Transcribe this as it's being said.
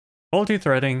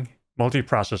Multi-threading,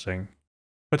 multiprocessing.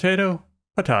 Potato,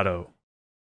 potato.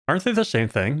 Aren't they the same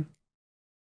thing?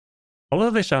 Although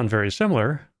they sound very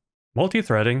similar,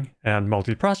 multi-threading and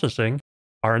multiprocessing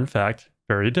are in fact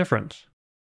very different.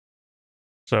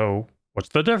 So, what's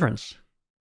the difference?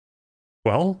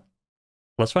 Well,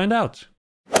 let's find out.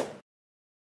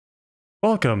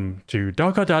 Welcome to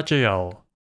Doka.jl,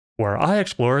 where I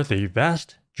explore the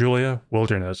vast Julia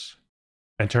wilderness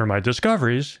and turn my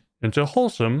discoveries into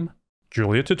wholesome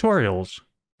Julia tutorials.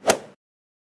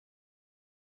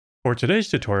 For today's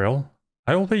tutorial,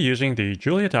 I will be using the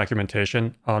Julia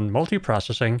documentation on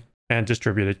multiprocessing and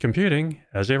distributed computing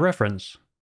as a reference.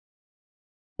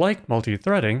 Like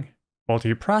multi-threading,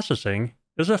 multiprocessing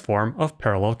is a form of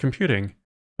parallel computing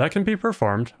that can be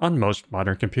performed on most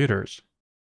modern computers.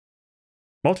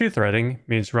 Multi-threading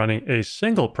means running a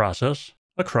single process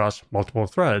across multiple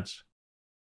threads.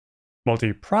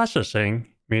 Multiprocessing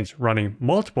means running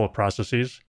multiple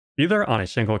processes either on a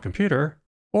single computer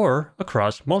or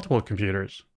across multiple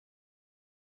computers.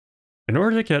 In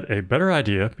order to get a better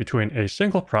idea between a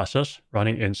single process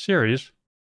running in series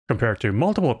compared to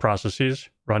multiple processes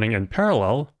running in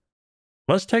parallel,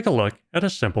 let's take a look at a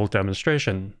simple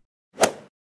demonstration.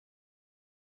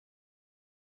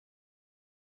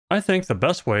 I think the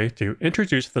best way to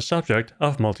introduce the subject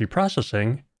of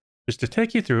multiprocessing is to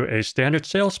take you through a standard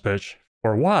sales pitch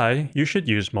for why you should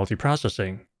use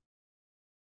multiprocessing.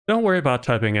 Don't worry about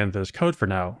typing in this code for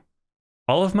now.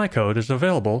 All of my code is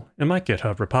available in my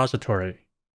GitHub repository.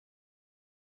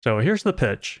 So here's the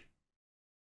pitch.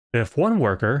 If one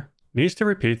worker needs to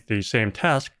repeat the same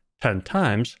task 10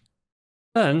 times,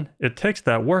 then it takes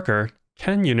that worker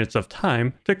 10 units of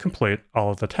time to complete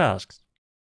all of the tasks.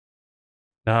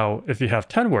 Now, if you have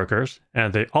 10 workers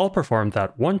and they all perform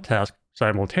that one task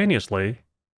simultaneously,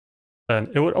 then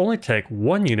it would only take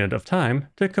 1 unit of time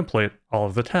to complete all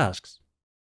of the tasks.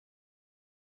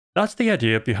 That's the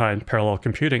idea behind parallel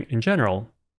computing in general,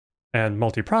 and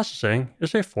multiprocessing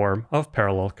is a form of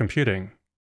parallel computing.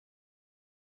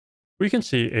 We can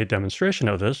see a demonstration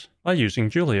of this by using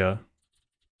Julia.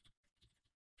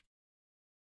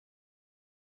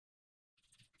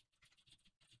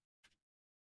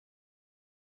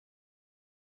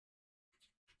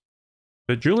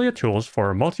 The Julia tools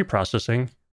for multiprocessing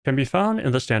can be found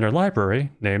in the standard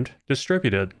library named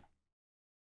Distributed.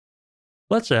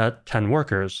 Let's add 10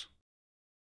 workers.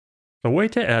 The way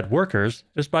to add workers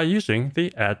is by using the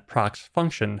addProx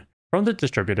function from the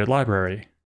distributed library.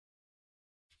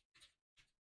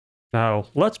 Now,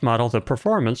 let's model the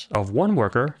performance of one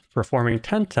worker performing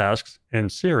 10 tasks in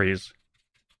series.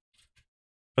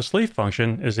 A sleeve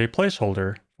function is a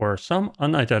placeholder for some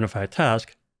unidentified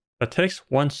task that takes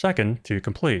 1 second to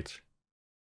complete.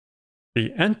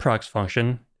 The endProx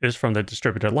function is from the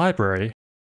distributed library,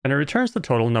 and it returns the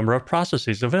total number of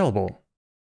processes available.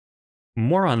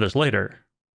 More on this later.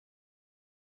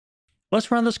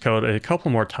 Let's run this code a couple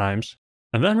more times,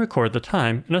 and then record the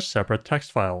time in a separate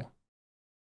text file.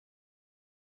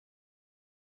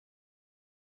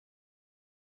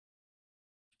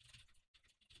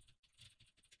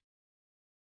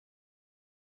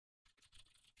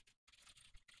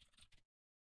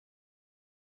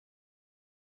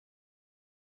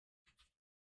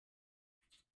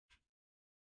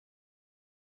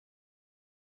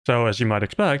 So as you might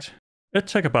expect, it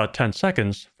took about 10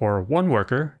 seconds for one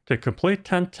worker to complete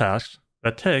 10 tasks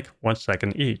that take 1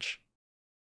 second each.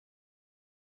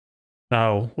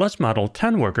 Now let's model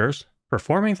 10 workers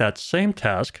performing that same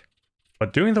task,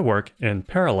 but doing the work in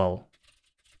parallel.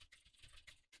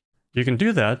 You can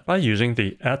do that by using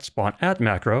the @SpawnAdd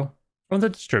macro from the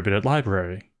distributed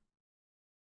library.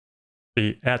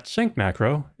 The @Sync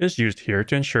macro is used here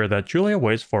to ensure that Julia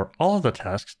waits for all of the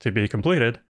tasks to be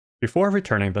completed before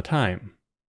returning the time.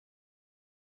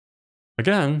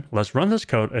 Again, let's run this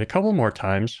code a couple more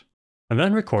times, and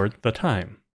then record the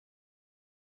time.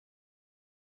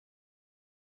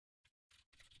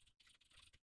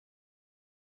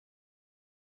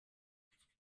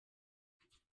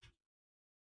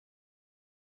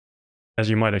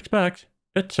 As you might expect,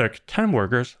 it took 10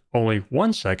 workers only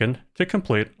 1 second to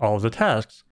complete all of the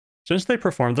tasks, since they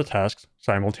performed the tasks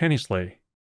simultaneously.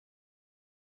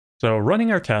 So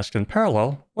running our tasks in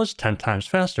parallel was 10 times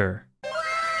faster.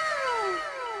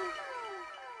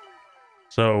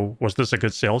 So was this a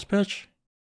good sales pitch?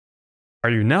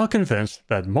 Are you now convinced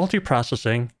that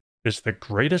multiprocessing is the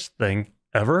greatest thing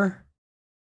ever?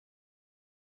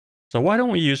 So why don't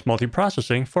we use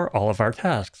multiprocessing for all of our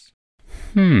tasks?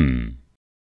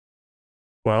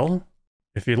 Well,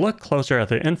 if you look closer at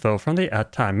the info from the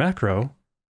 @time macro,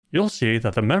 you'll see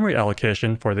that the memory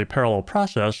allocation for the parallel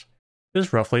process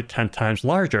is roughly 10 times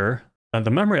larger than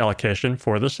the memory allocation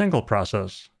for the single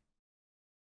process.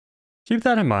 Keep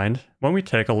that in mind when we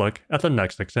take a look at the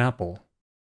next example.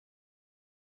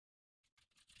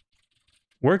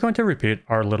 We're going to repeat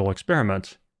our little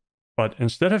experiment, but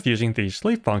instead of using the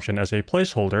sleep function as a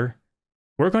placeholder,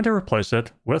 we're going to replace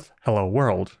it with hello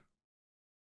world.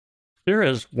 Here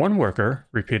is one worker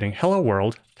repeating hello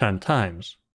world 10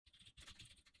 times.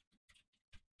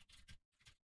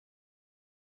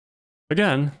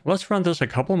 Again, let's run this a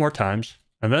couple more times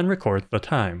and then record the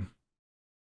time.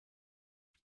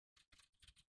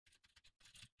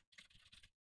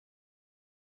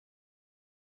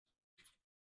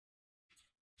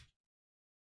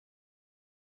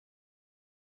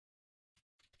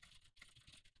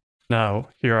 Now,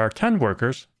 here are 10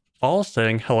 workers, all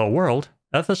saying hello world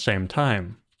at the same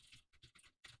time.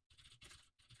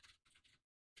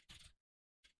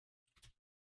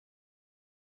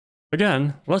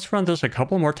 Again, let's run this a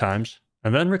couple more times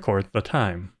and then record the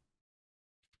time.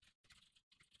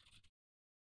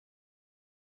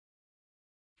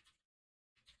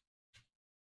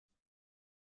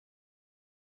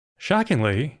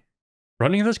 Shockingly,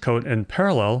 running this code in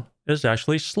parallel is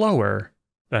actually slower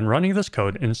than running this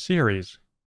code in series.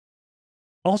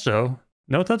 Also,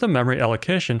 note that the memory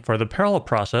allocation for the parallel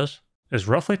process is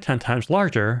roughly 10 times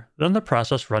larger than the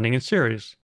process running in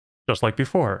series, just like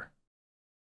before.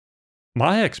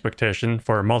 My expectation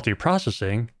for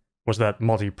multiprocessing was that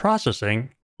multiprocessing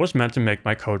was meant to make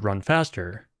my code run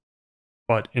faster.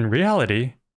 But in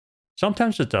reality,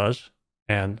 sometimes it does,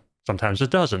 and sometimes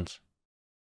it doesn't.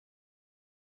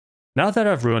 Now that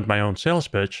I've ruined my own sales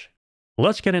pitch,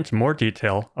 let's get into more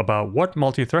detail about what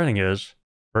multithreading is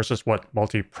versus what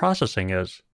multiprocessing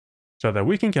is, so that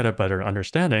we can get a better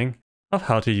understanding of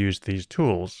how to use these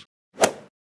tools.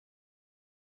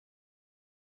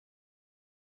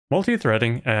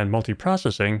 Multithreading and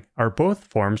multiprocessing are both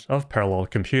forms of parallel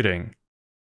computing.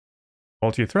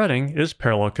 Multithreading is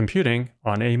parallel computing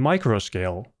on a micro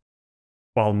scale,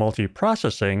 while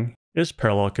multiprocessing is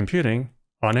parallel computing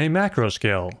on a macro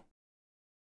scale.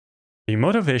 The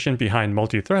motivation behind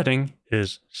multithreading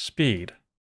is speed.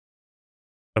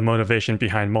 The motivation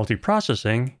behind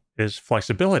multiprocessing is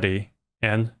flexibility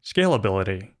and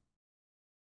scalability.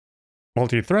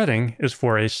 Multithreading is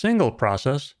for a single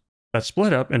process that's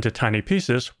split up into tiny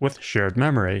pieces with shared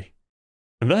memory,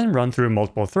 and then run through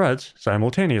multiple threads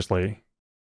simultaneously.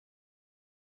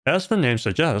 As the name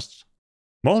suggests,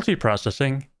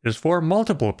 multiprocessing is for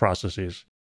multiple processes,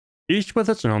 each with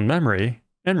its own memory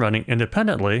and running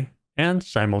independently and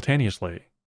simultaneously.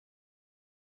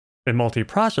 In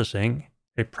multiprocessing,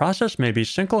 a process may be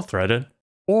single-threaded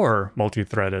or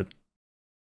multi-threaded.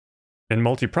 In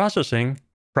multiprocessing,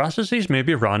 processes may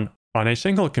be run on a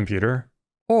single computer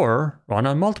or run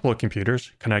on multiple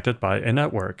computers connected by a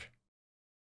network.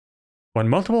 When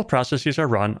multiple processes are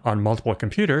run on multiple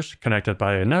computers connected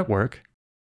by a network,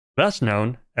 that's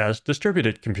known as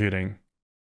distributed computing.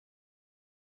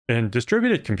 In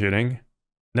distributed computing,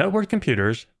 network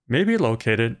computers may be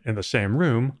located in the same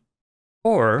room,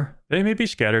 or they may be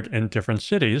scattered in different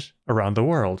cities around the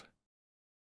world.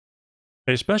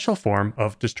 A special form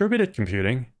of distributed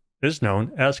computing is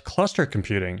known as cluster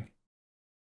computing.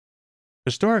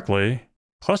 Historically,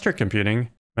 cluster computing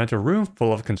meant a room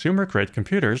full of consumer-grade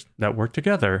computers that work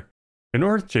together in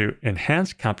order to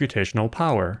enhance computational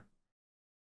power.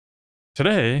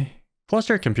 Today,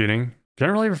 cluster computing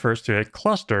generally refers to a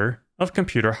cluster of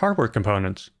computer hardware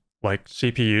components, like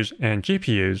CPUs and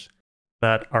GPUs,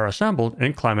 that are assembled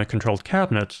in climate-controlled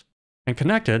cabinets and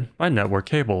connected by network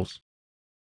cables.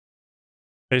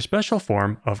 A special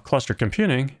form of cluster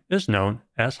computing is known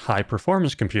as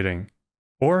high-performance computing,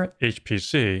 or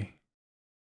HPC.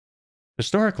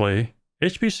 Historically,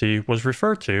 HPC was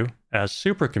referred to as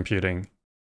supercomputing.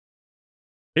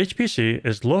 HPC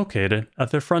is located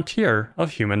at the frontier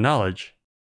of human knowledge,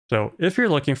 so if you're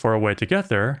looking for a way to get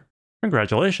there,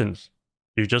 congratulations,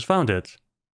 you just found it.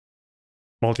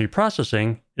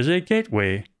 Multiprocessing is a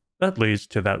gateway that leads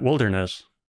to that wilderness.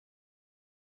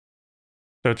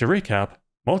 So to recap,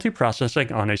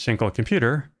 multiprocessing on a single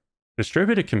computer,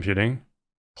 distributed computing,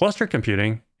 cluster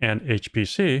computing, and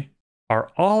HPC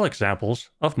are all examples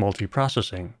of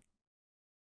multiprocessing.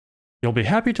 You'll be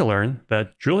happy to learn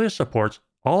that Julia supports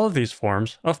all of these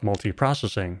forms of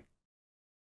multiprocessing.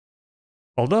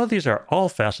 Although these are all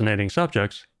fascinating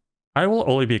subjects, I will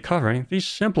only be covering the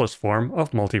simplest form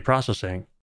of multiprocessing,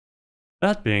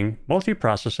 that being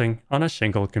multiprocessing on a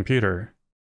single computer.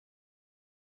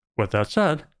 With that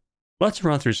said, let's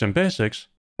run through some basics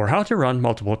for how to run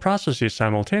multiple processes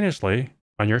simultaneously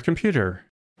on your computer.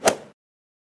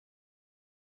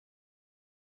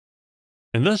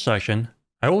 In this section,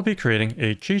 I will be creating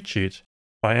a cheat sheet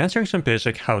by answering some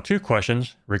basic how-to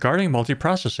questions regarding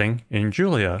multiprocessing in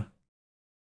Julia.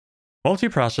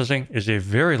 Multiprocessing is a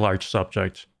very large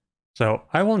subject, so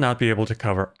I will not be able to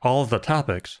cover all of the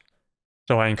topics.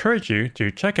 So I encourage you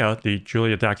to check out the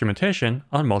Julia documentation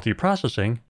on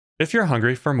multiprocessing if you're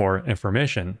hungry for more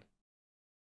information.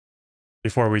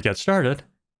 Before we get started,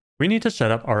 we need to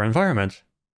set up our environment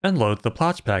and load the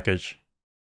plots package.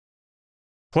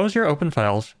 Close your open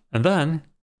files and then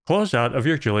close out of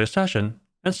your Julia session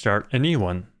and start a new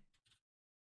one.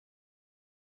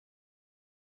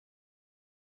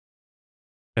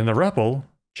 In the REPL,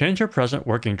 change your present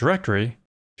working directory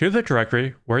to the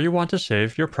directory where you want to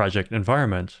save your project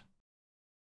environment.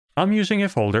 I'm using a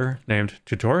folder named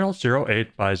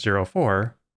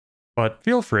tutorial08/04, but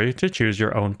feel free to choose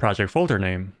your own project folder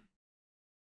name.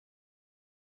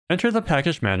 Enter the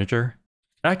package manager,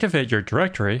 activate your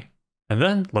directory, and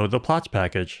then load the plots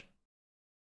package.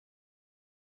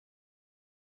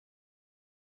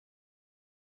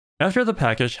 After the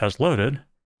package has loaded,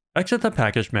 exit the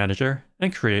package manager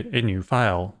and create a new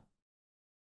file.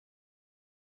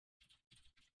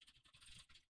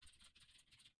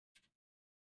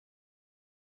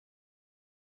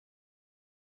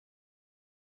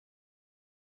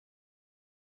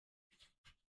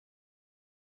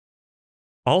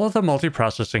 All of the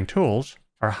multiprocessing tools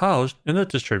are housed in the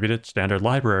distributed standard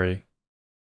library.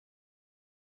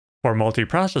 For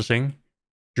multiprocessing,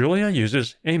 Julia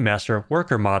uses a master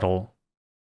worker model.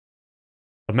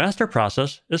 The master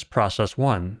process is process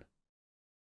 1.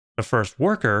 The first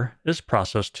worker is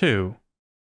process 2.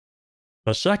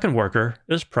 The second worker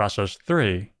is process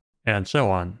 3, and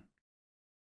so on.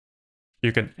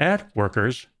 You can add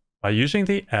workers by using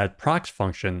the add_prox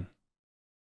function.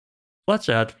 Let's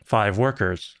add 5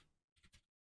 workers.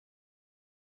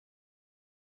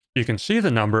 You can see the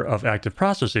number of active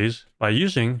processes by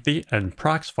using the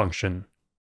endprox function.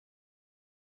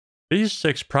 These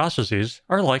 6 processes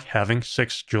are like having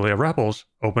 6 Julia REPLs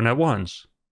open at once.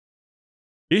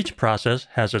 Each process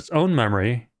has its own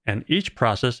memory, and each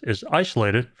process is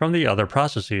isolated from the other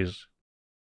processes.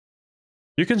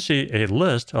 You can see a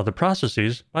list of the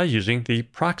processes by using the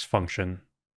prox function.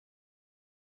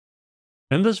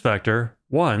 In this vector,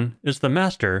 1 is the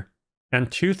master,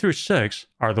 and 2 through 6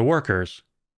 are the workers.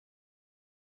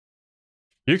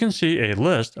 You can see a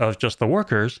list of just the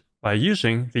workers by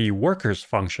using the workers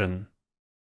function.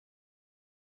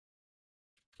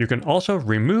 You can also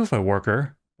remove a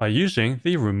worker by using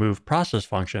the remove process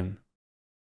function.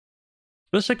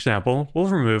 This example will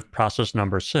remove process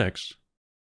number 6.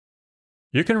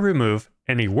 You can remove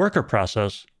any worker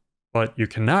process, but you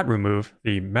cannot remove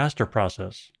the master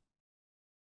process.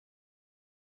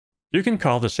 You can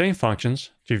call the same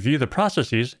functions to view the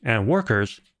processes and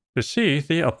workers to see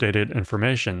the updated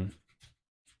information.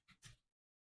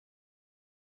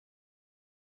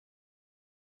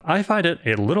 I find it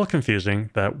a little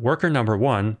confusing that worker number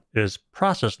 1 is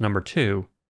process number 2,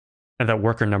 and that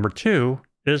worker number 2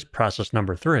 is process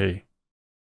number 3.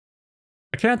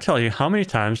 I can't tell you how many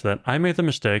times that I made the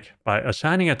mistake by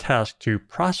assigning a task to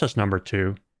process number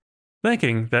 2,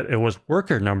 thinking that it was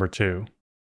worker number 2.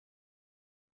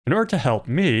 In order to help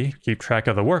me keep track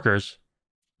of the workers,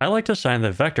 I like to assign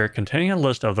the vector containing a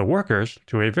list of the workers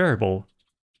to a variable,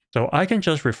 so I can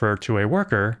just refer to a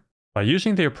worker by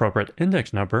using the appropriate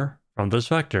index number from this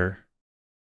vector.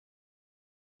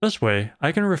 This way,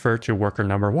 I can refer to worker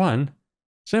number 1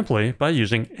 simply by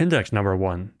using index number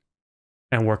 1,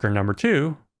 and worker number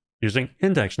 2 using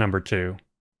index number 2,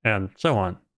 and so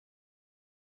on.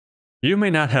 You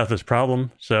may not have this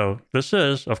problem, so this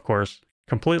is, of course,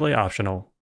 completely optional.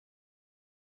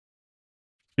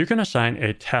 You can assign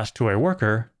a task to a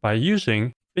worker by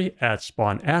using the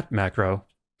add_spawn_at macro,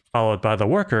 followed by the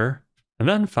worker, and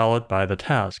then followed by the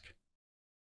task.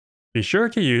 Be sure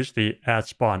to use the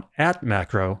add_spawn_at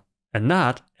macro and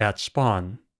not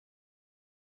add_spawn.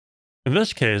 In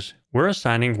this case, we're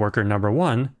assigning worker number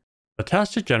 1 the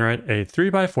task to generate a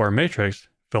 3x4 matrix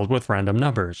filled with random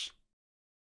numbers.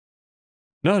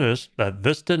 Notice that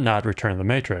this did not return the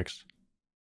matrix.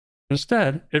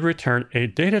 Instead, it returned a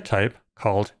data type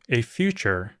called a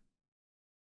future.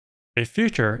 A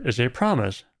future is a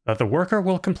promise that the worker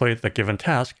will complete the given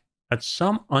task at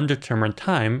some undetermined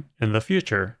time in the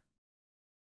future.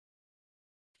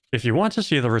 If you want to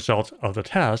see the result of the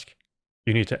task,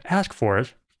 you need to ask for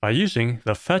it by using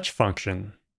the fetch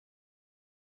function.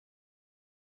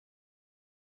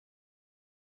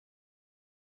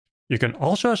 You can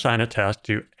also assign a task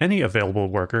to any available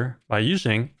worker by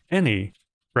using any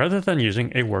rather than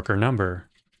using a worker number.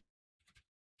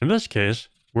 In this case,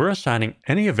 we're assigning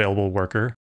any available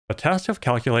worker the task of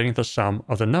calculating the sum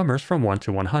of the numbers from 1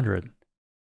 to 100.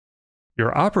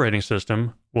 Your operating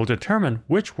system will determine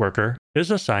which worker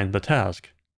is assigned the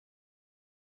task.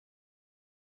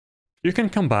 You can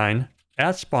combine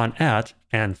 @spawn@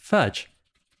 and fetch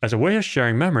as a way of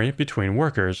sharing memory between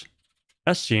workers,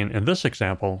 as seen in this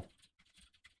example.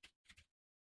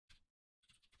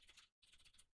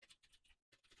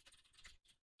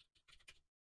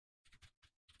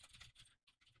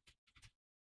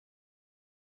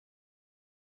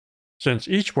 Since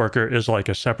each worker is like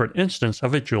a separate instance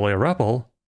of a Julia REPL,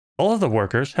 all of the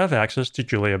workers have access to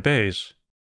Julia base,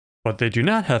 but they do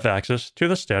not have access to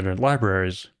the standard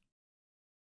libraries.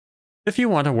 If you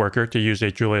want a worker to use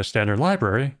a Julia standard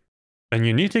library, then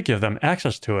you need to give them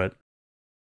access to it.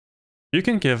 You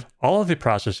can give all of the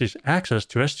processes access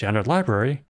to a standard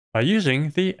library by using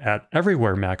the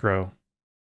 @everywhere macro.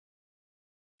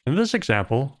 In this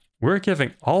example, we're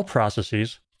giving all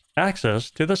processes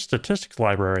access to the statistics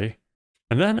library,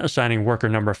 and then assigning worker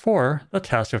number 4 the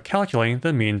task of calculating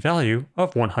the mean value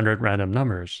of 100 random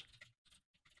numbers.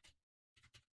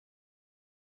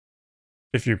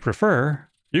 If you prefer,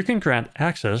 you can grant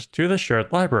access to the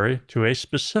shared library to a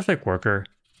specific worker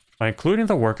by including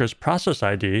the worker's process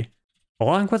ID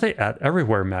along with the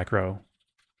 @everywhere macro.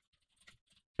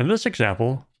 In this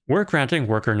example, we're granting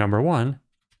worker number 1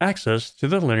 access to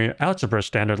the linear algebra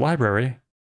standard library,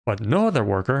 but no other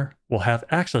worker will have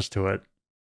access to it.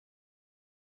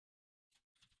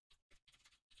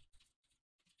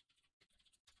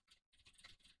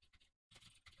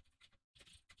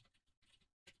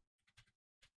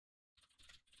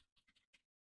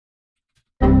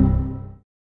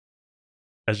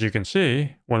 As you can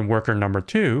see, when worker number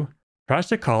 2 tries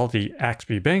to call the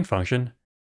axbang function,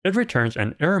 it returns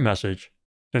an error message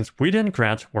since we didn't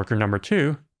grant worker number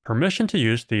 2 permission to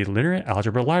use the linear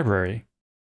algebra library.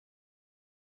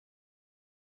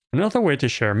 Another way to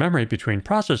share memory between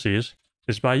processes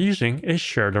is by using a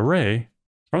shared array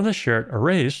from the shared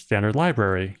arrays standard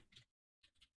library.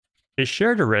 A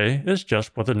shared array is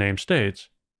just what the name states.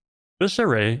 This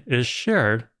array is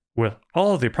shared with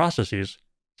all of the processes,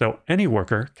 so any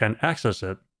worker can access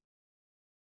it.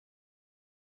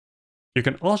 You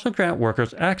can also grant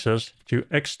workers access to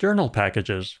external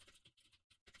packages.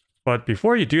 But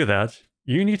before you do that,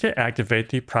 you need to activate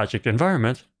the project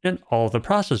environment in all of the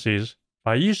processes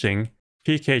by using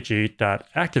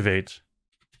pkg.activate.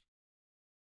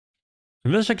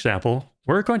 In this example,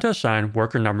 we're going to assign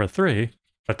worker number 3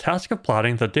 the task of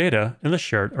plotting the data in the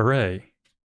shared array.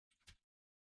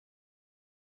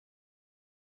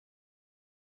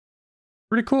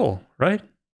 Pretty cool, right?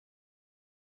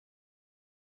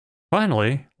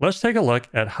 Finally, let's take a look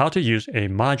at how to use a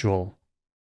module.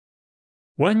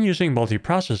 When using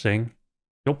multiprocessing,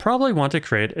 you'll probably want to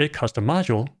create a custom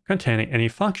module containing any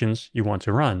functions you want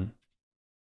to run.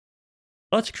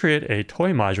 Let's create a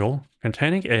toy module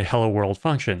containing a hello world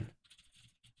function.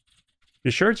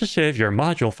 Be sure to save your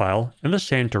module file in the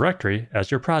same directory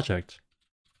as your project.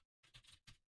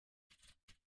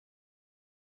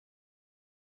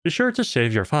 Be sure to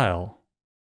save your file.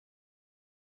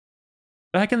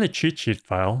 Back in the cheat sheet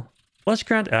file, let's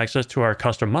grant access to our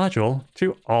custom module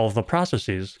to all of the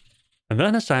processes, and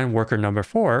then assign worker number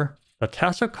 4 the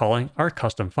task of calling our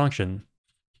custom function.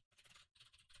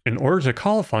 In order to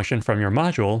call a function from your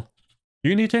module,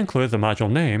 you need to include the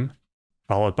module name,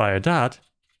 followed by a dot,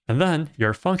 and then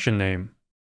your function name.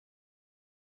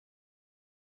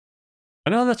 I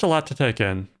know that's a lot to take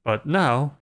in, but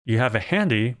now you have a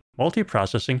handy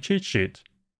multiprocessing cheat sheet.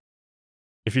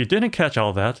 If you didn't catch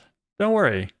all that, don't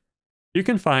worry. You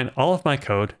can find all of my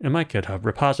code in my GitHub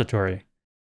repository.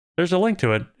 There's a link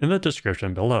to it in the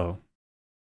description below.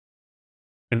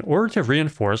 In order to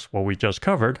reinforce what we just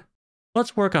covered,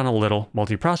 let's work on a little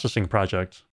multiprocessing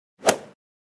project.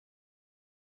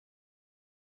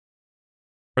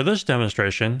 For this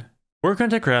demonstration, we're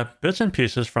going to grab bits and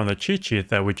pieces from the cheat sheet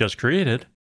that we just created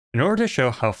in order to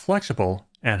show how flexible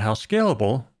and how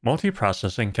scalable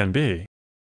multiprocessing can be.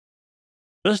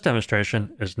 This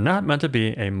demonstration is not meant to be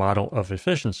a model of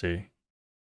efficiency.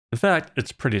 In fact,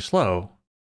 it's pretty slow,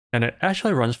 and it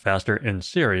actually runs faster in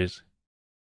series.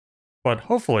 But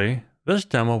hopefully, this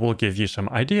demo will give you some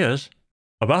ideas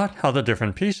about how the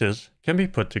different pieces can be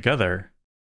put together.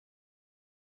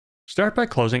 Start by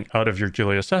closing out of your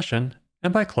Julia session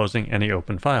and by closing any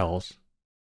open files.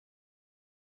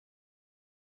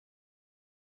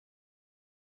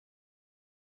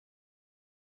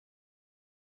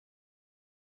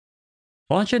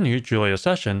 Launch a new Julia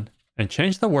session and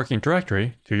change the working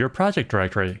directory to your project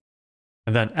directory,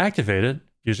 and then activate it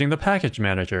using the package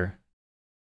manager.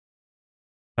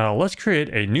 Now let's create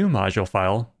a new module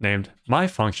file named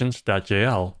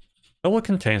myfunctions.jl that will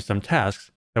contain some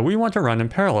tasks that we want to run in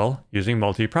parallel using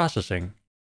multiprocessing.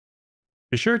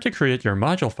 Be sure to create your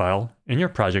module file in your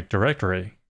project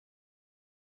directory.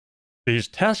 These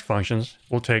task functions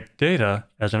will take data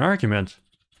as an argument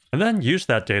and then use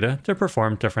that data to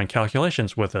perform different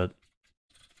calculations with it.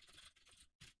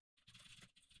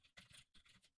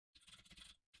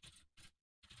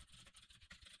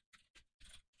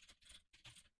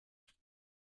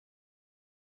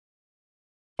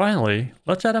 Finally,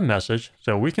 let's add a message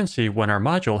so we can see when our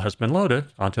module has been loaded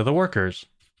onto the workers.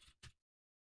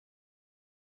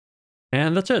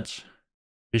 And that's it.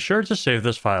 Be sure to save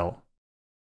this file.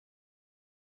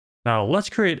 Now let's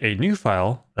create a new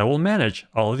file that will manage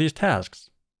all of these tasks.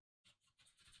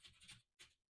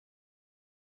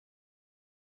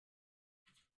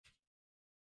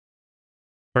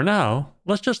 For now,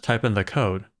 let's just type in the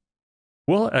code.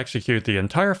 We'll execute the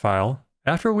entire file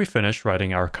after we finish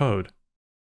writing our code.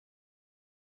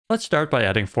 Let's start by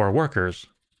adding 4 workers.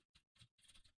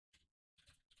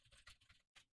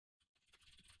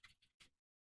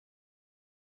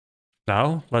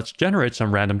 Now, let's generate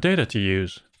some random data to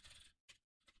use.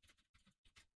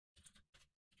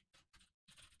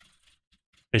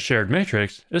 A shared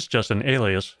matrix is just an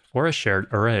alias for a shared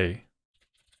array.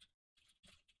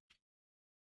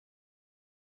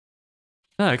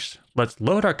 Next, let's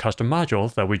load our custom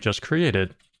module that we just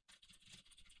created.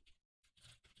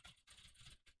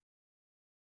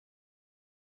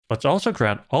 Let's also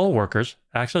grant all workers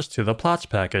access to the plots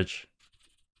package.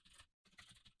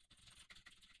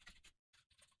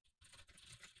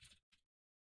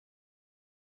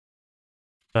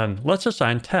 Then let's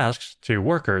assign tasks to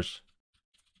workers.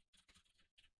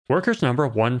 Workers number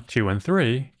 1, 2, and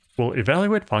 3 will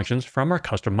evaluate functions from our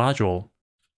custom module.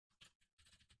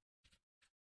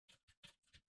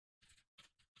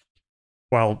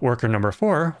 While worker number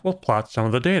 4 will plot some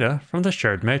of the data from the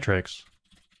shared matrix.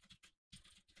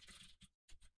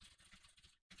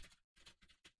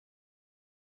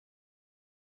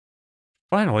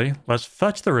 Finally, let's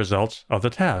fetch the results of the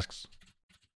tasks.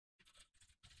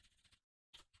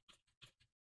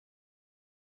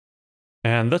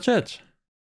 And that's it.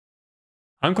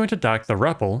 I'm going to dock the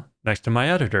REPL next to my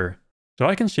editor so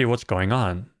I can see what's going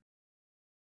on.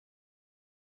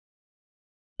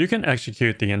 You can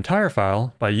execute the entire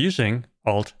file by using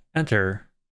Alt-Enter.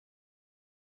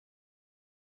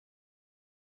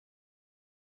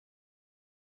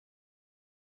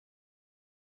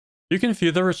 You can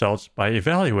view the results by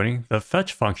evaluating the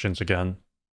fetch functions again.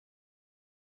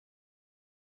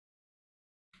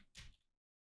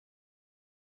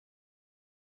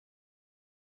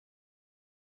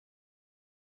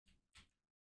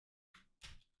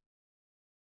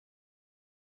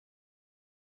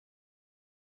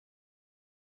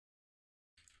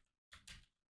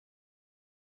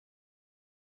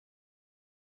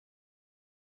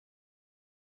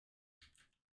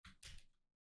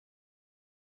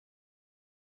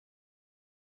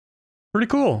 Pretty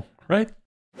cool, right?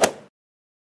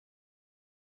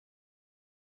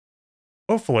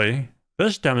 Hopefully,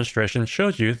 this demonstration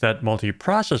showed you that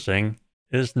multiprocessing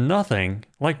is nothing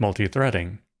like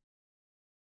multithreading.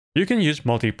 You can use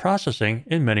multiprocessing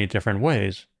in many different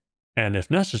ways, and if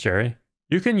necessary,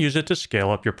 you can use it to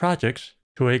scale up your projects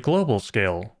to a global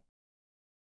scale.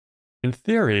 In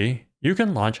theory, you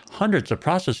can launch hundreds of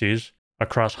processes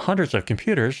across hundreds of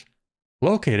computers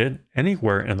located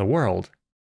anywhere in the world.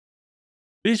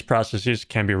 These processes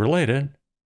can be related,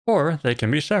 or they can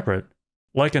be separate,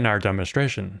 like in our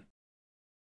demonstration.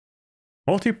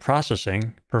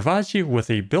 Multiprocessing provides you with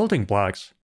the building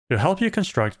blocks to help you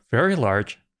construct very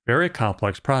large, very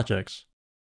complex projects.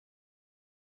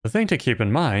 The thing to keep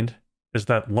in mind is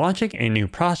that launching a new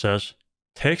process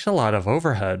takes a lot of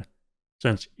overhead,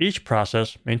 since each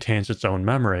process maintains its own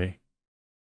memory.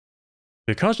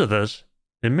 Because of this,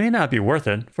 it may not be worth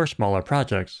it for smaller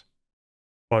projects.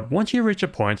 But once you reach a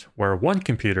point where one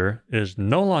computer is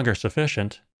no longer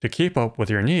sufficient to keep up with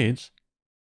your needs,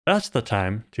 that's the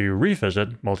time to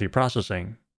revisit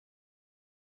multiprocessing.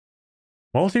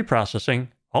 Multiprocessing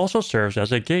also serves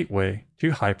as a gateway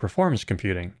to high-performance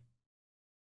computing.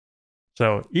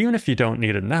 So even if you don't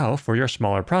need it now for your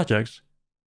smaller projects,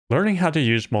 learning how to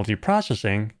use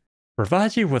multiprocessing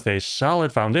provides you with a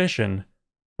solid foundation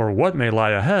for what may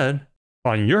lie ahead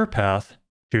on your path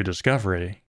to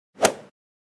discovery.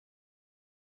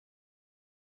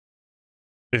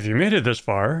 If you made it this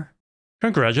far,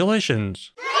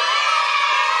 congratulations!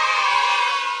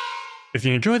 If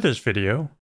you enjoyed this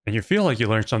video, and you feel like you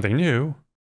learned something new,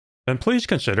 then please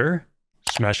consider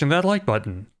smashing that like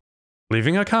button,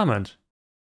 leaving a comment,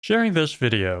 sharing this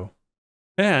video,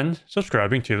 and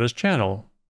subscribing to this channel.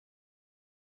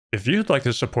 If you'd like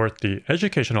to support the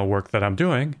educational work that I'm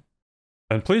doing,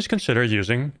 then please consider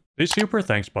using the Super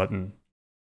Thanks button.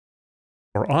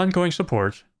 For ongoing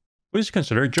support, please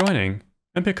consider joining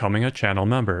and becoming a channel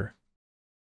member.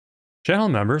 Channel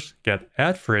members get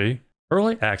ad-free,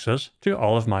 early access to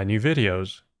all of my new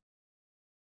videos.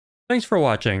 Thanks for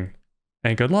watching,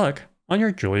 and good luck on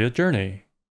your Julia journey.